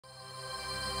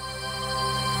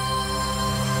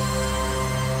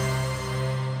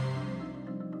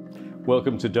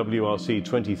Welcome to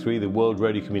WRC-23, the World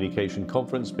Radiocommunication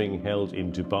Conference being held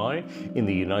in Dubai in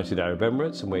the United Arab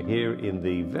Emirates, and we're here in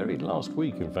the very last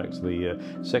week, in fact the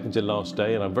second to last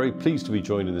day, and I'm very pleased to be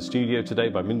joined in the studio today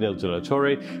by Mindel de la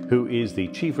Torre, who is the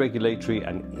Chief Regulatory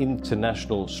and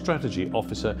International Strategy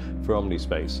Officer for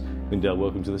Omnispace. Mindel,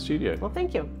 welcome to the studio. Well,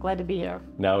 thank you. Glad to be here.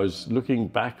 Now, as looking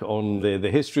back on the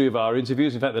history of our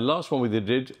interviews, in fact, the last one we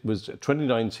did was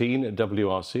 2019 at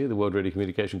WRC, the World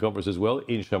Radiocommunication Conference as well,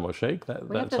 in Sharm el-Sheikh.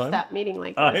 We have to stop meeting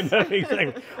like this. I know,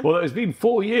 exactly. Well, it's been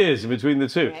 4 years between the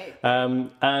two. Right.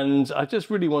 And I just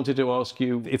really wanted to ask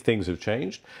you if things have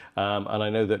changed. And I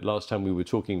know that last time we were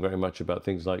talking very much about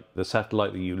things like the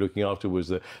satellite that you were looking after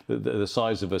was the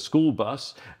size of a school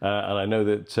bus. And I know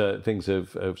that things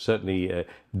have certainly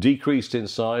decreased in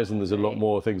size, and there's a lot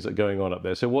more things that are going on up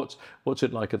there. So what's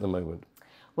it like at the moment?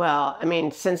 Well, I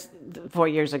mean, since 4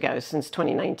 years ago, since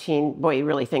 2019, boy,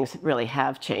 really things really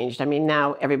have changed. I mean,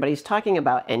 now everybody's talking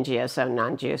about NGSO,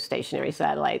 non-geostationary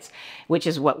satellites, which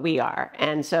is what we are.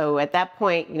 And so at that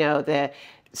point, you know, the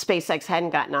SpaceX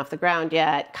hadn't gotten off the ground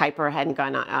yet, Kuiper hadn't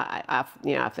gone off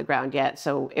the ground yet.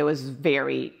 So it was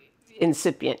very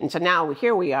incipient. And so now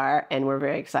here we are, and we're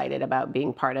very excited about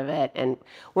being part of it. And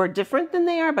we're different than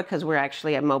they are because we're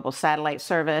actually a mobile satellite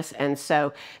service. And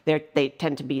so they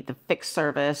tend to be the fixed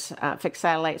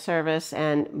satellite service.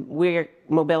 And we're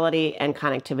mobility and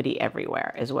connectivity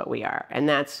everywhere is what we are. And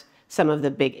that's some of the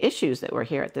big issues that we're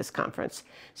here at this conference.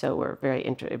 So we're very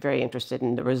interested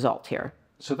in the result here.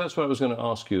 So that's what I was going to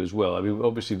ask you as well. I mean,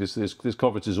 obviously this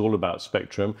conference is all about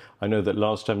spectrum. I know that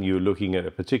last time you were looking at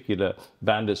a particular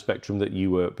band of spectrum that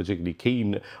you were particularly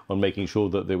keen on making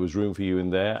sure that there was room for you in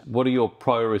there. What are your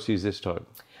priorities this time?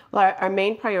 Well, our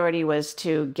main priority was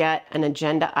to get an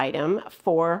agenda item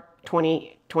for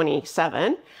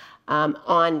 2027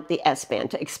 on the S-band,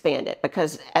 to expand it,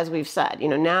 because as we've said, you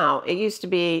know, now it used to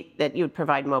be that you would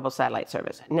provide mobile satellite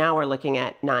service. Now we're looking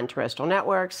at non-terrestrial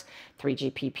networks,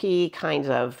 3GPP kinds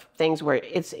of things where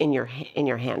it's in your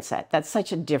handset. That's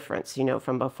such a difference, you know,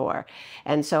 from before.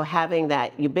 And so having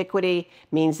that ubiquity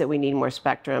means that we need more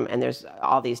spectrum, and there's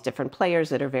all these different players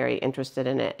that are very interested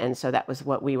in it. And so that was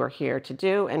what we were here to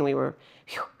do, and we were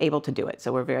able to do it.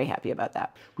 So we're very happy about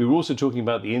that. We were also talking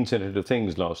about the Internet of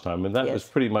Things last time, and that was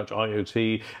pretty much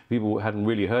IoT. People hadn't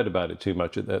really heard about it too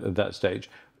much at that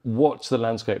stage. What's the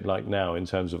landscape like now in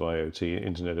terms of IoT,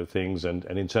 Internet of Things, and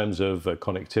in terms of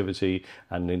connectivity,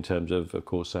 and in terms of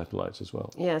course, satellites as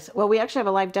well? Yes. Well, we actually have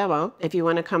a live demo if you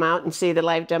want to come out and see the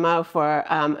live demo for,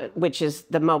 which is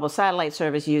the mobile satellite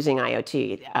service using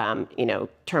IoT,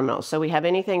 terminals. So we have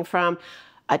anything from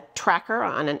a tracker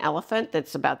on an elephant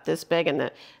that's about this big, and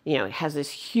it has this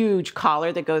huge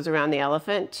collar that goes around the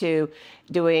elephant, to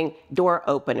doing door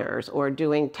openers or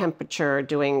doing temperature,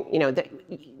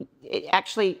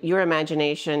 actually, your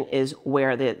imagination is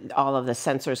where all of the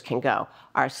sensors can go.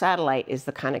 Our satellite is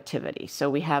the connectivity. So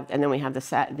we have, and then we have the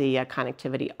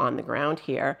connectivity on the ground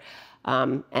here,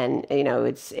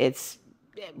 it's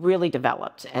really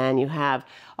developed, and you have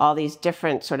all these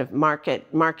different sort of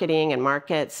marketing and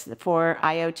markets for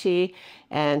IoT,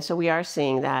 and so we are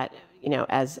seeing that,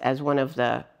 as one of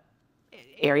the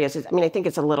areas. I mean, I think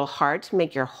it's a little hard to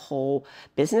make your whole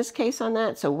business case on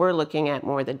that. So we're looking at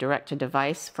more the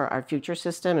direct-to-device for our future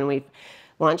system, and we've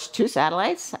launched 2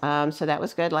 satellites. So that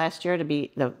was good last year to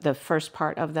be the first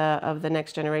part of the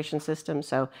next generation system.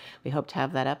 So we hope to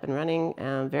have that up and running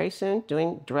very soon,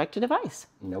 doing direct-to-device.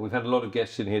 Now, we've had a lot of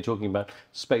guests in here talking about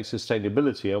space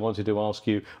sustainability. I wanted to ask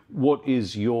you, what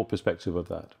is your perspective of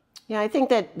that? Yeah, I think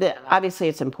that obviously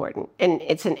it's important, and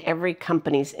it's in every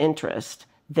company's interest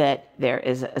that there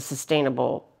is a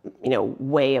sustainable,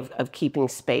 way of keeping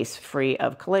space free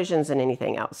of collisions and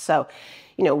anything else. So,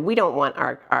 we don't want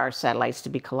our satellites to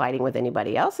be colliding with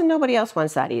anybody else, and nobody else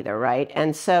wants that either, right?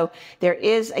 And so there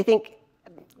is,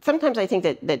 sometimes I think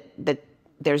that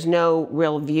there's no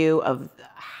real view of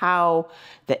how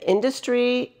the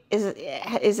industry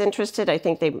is interested. I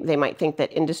think they might think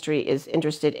that industry is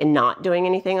interested in not doing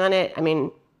anything on it. I mean,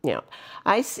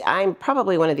 I'm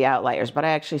probably one of the outliers, but I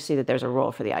actually see that there's a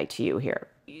role for the ITU here.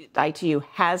 The ITU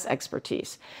has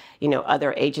expertise.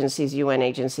 Other agencies, UN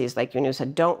agencies like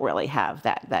UNUSA, don't really have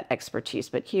that expertise.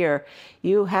 But here,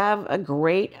 you have a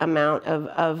great amount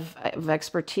of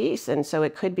expertise, and so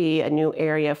it could be a new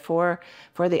area for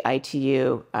the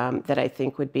ITU that I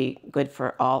think would be good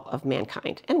for all of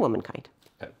mankind and womankind.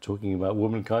 Talking about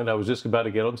womankind, I was just about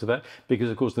to get onto that, because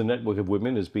of course the Network of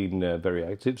Women has been very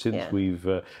active since we've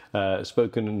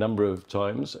spoken a number of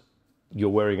times. You're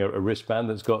wearing a wristband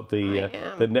that's got the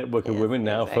network of women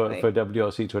now for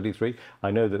WRC-23.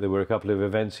 I know that there were a couple of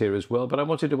events here as well, but I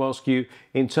wanted to ask you,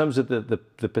 in terms of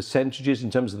the percentages,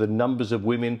 in terms of the numbers of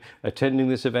women attending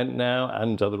this event now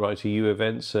and other ITU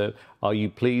events, are you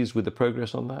pleased with the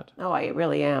progress on that? Oh, I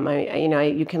really am.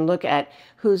 You can look at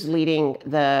who's leading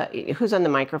who's on the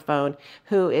microphone,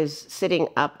 who is sitting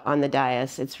up on the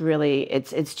dais. It's really,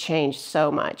 it's changed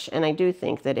so much. And I do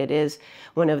think that it is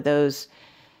one of those,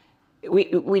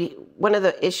 one of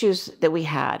the issues that we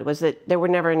had was that there were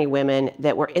never any women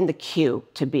that were in the queue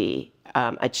to be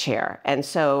a chair. And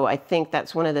so I think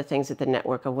that's one of the things that the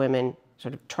Network of Women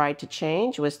sort of tried to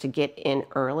change, was to get in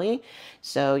early.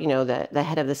 So, the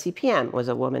head of the CPM was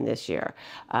a woman this year,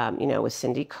 with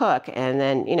Cindy Cook. And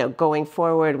then, going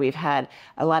forward, we've had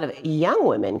a lot of young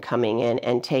women coming in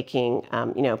and taking,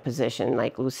 position,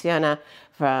 like Luciana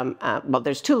from,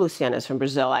 there's two Lucianas from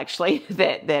Brazil, actually,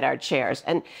 that are chairs.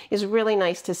 And it's really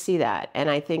nice to see that.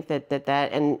 And I think that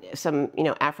and some,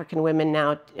 African women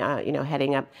now,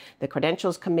 heading up the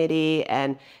credentials committee,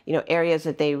 and, areas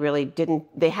that they really didn't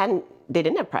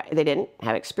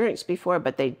have experience before,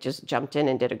 but they just jumped in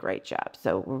and did a great job.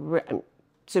 So I'm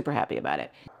super happy about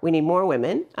it. We need more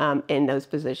women in those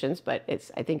positions, but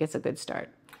I think it's a good start.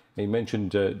 You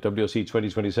mentioned WRC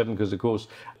 2027 because, of course,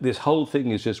 this whole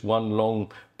thing is just one long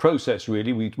process,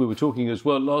 really. We were talking as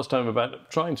well last time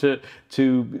about trying to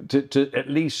at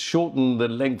least shorten the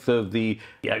length of the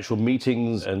actual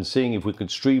meetings and seeing if we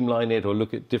could streamline it or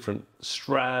look at different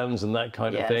strands and that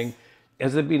kind of thing.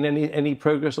 Has there been any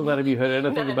progress on that? Have you heard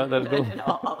anything about that at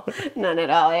all? None at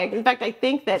all. In fact, I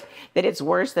think that it's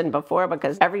worse than before,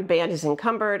 because every band is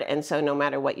encumbered, and so no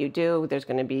matter what you do, there's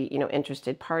going to be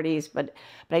interested parties. But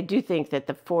I do think that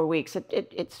the 4 weeks,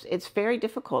 it's very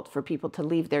difficult for people to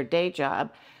leave their day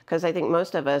job, because I think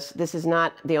most of us, this is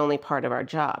not the only part of our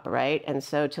job, right? And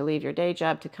so to leave your day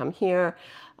job to come here,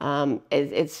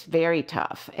 it's very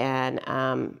tough, and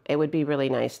it would be really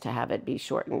nice to have it be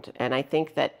shortened. And I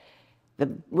think that the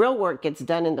real work gets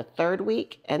done in the 3rd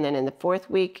week, and then in the 4th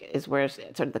week is where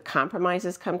sort of the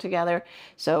compromises come together.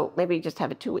 So maybe just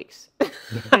have it 2 weeks.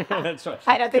 That's right.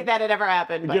 I don't think that had ever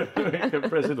happened. But.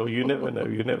 President, you never know.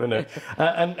 You never know.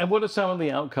 And what are some of the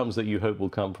outcomes that you hope will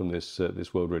come from this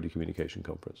World Radiocommunication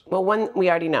Conference? Well, one we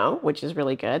already know, which is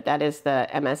really good. That is the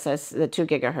MSS, the 2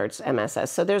 gigahertz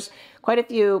MSS. So there's quite a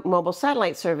few mobile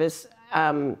satellite service,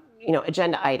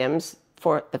 agenda items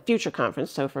for the future conference,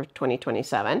 so for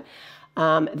 2027.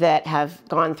 That have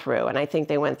gone through, and I think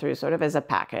they went through sort of as a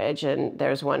package. And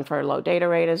there's one for low data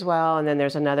rate as well, and then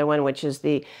there's another one which is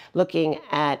looking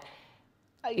at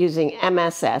using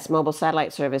MSS, mobile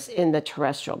satellite service, in the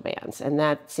terrestrial bands, and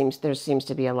there seems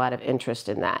to be a lot of interest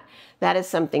in that. That is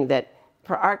something that,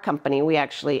 for our company, we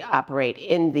actually operate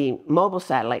in the mobile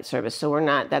satellite service, so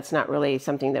that's not really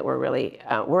something that we're really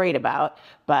worried about,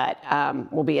 but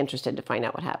we'll be interested to find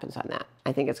out what happens on that.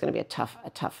 I think it's going to be a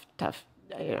tough,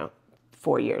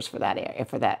 4 years for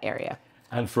that area.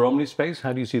 And for Omnispace,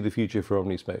 how do you see the future for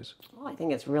Omnispace? Well, I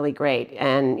think it's really great.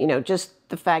 And, just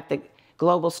the fact that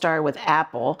Globalstar with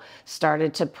Apple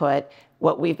started to put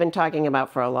what we've been talking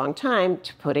about for a long time,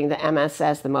 to putting the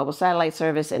MSS, the mobile satellite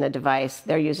service, in a device.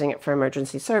 They're using it for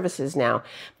emergency services now.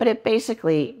 But it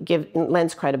basically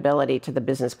lends credibility to the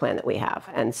business plan that we have.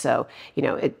 And so,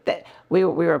 we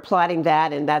were applauding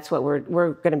that, and that's what we're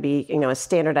going to be, a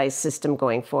standardized system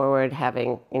going forward,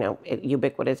 having,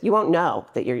 ubiquitous. You won't know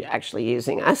that you're actually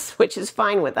using us, which is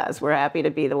fine with us. We're happy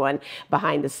to be the one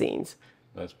behind the scenes.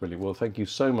 That's brilliant. Well, thank you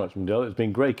so much, Mindel. It's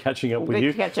been great catching up with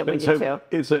you. Good to catch up with you, too.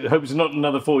 I hope it's not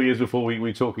another 4 years before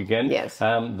we talk again. Yes.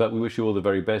 But we wish you all the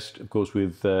very best, of course,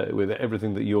 with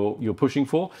everything that you're pushing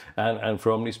for, and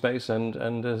for Omnispace.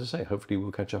 And as I say, hopefully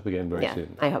we'll catch up again very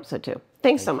soon. I hope so, too.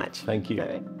 Thanks so much. Thank you.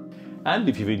 Right. And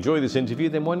if you've enjoyed this interview,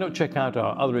 then why not check out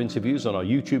our other interviews on our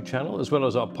YouTube channel, as well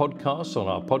as our podcasts on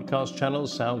our podcast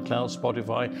channels, SoundCloud,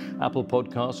 Spotify, Apple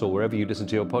Podcasts, or wherever you listen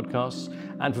to your podcasts.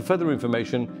 And for further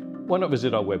information, why not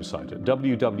visit our website at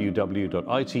www.itu.int.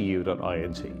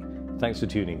 Thanks for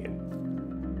tuning in.